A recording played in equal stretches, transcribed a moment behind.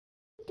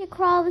to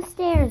crawl the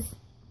stairs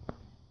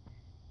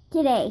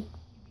today.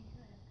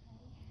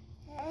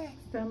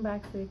 Stand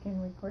back so you can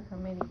record how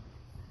many.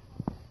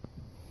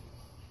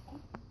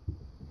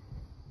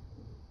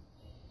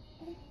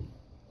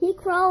 He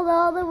crawled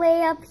all the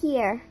way up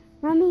here.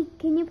 Mommy,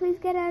 can you please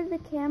get out of the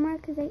camera?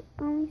 Because I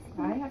only see...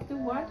 I have to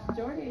watch.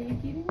 Jordy, are you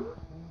kidding me?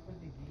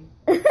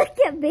 Look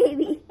at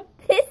baby.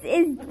 This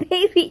is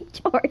baby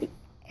Jordy.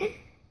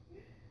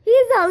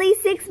 He's only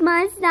 6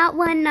 months, not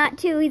 1, not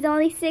 2. He's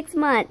only 6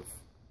 months.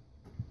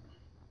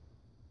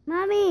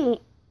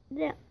 Mommy.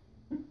 No.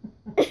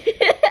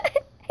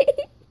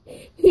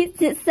 He's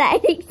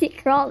deciding to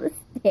crawl the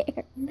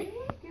stairs.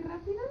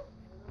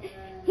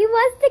 He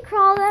wants to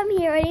crawl them.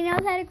 He already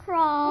knows how to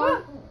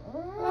crawl.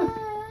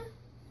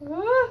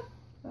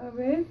 A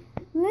ver.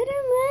 Let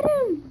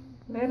him.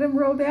 Let him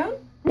roll down?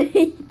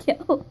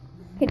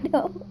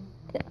 No.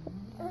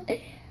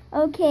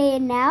 Okay,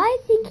 and now I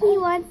think he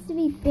wants to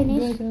be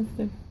finished.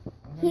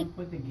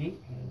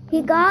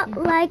 He got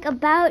like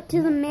about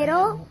to the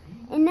middle,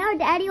 and now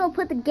Daddy will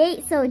put the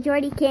gate so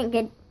Jordy can't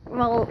get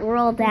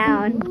roll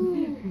down.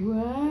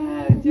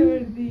 Wow,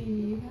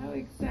 Jordy, how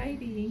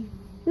exciting!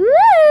 Woo!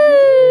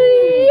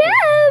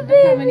 Yeah,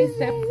 baby. How many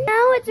steps?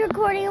 Now it's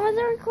recording. I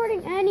wasn't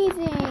recording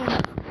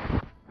anything.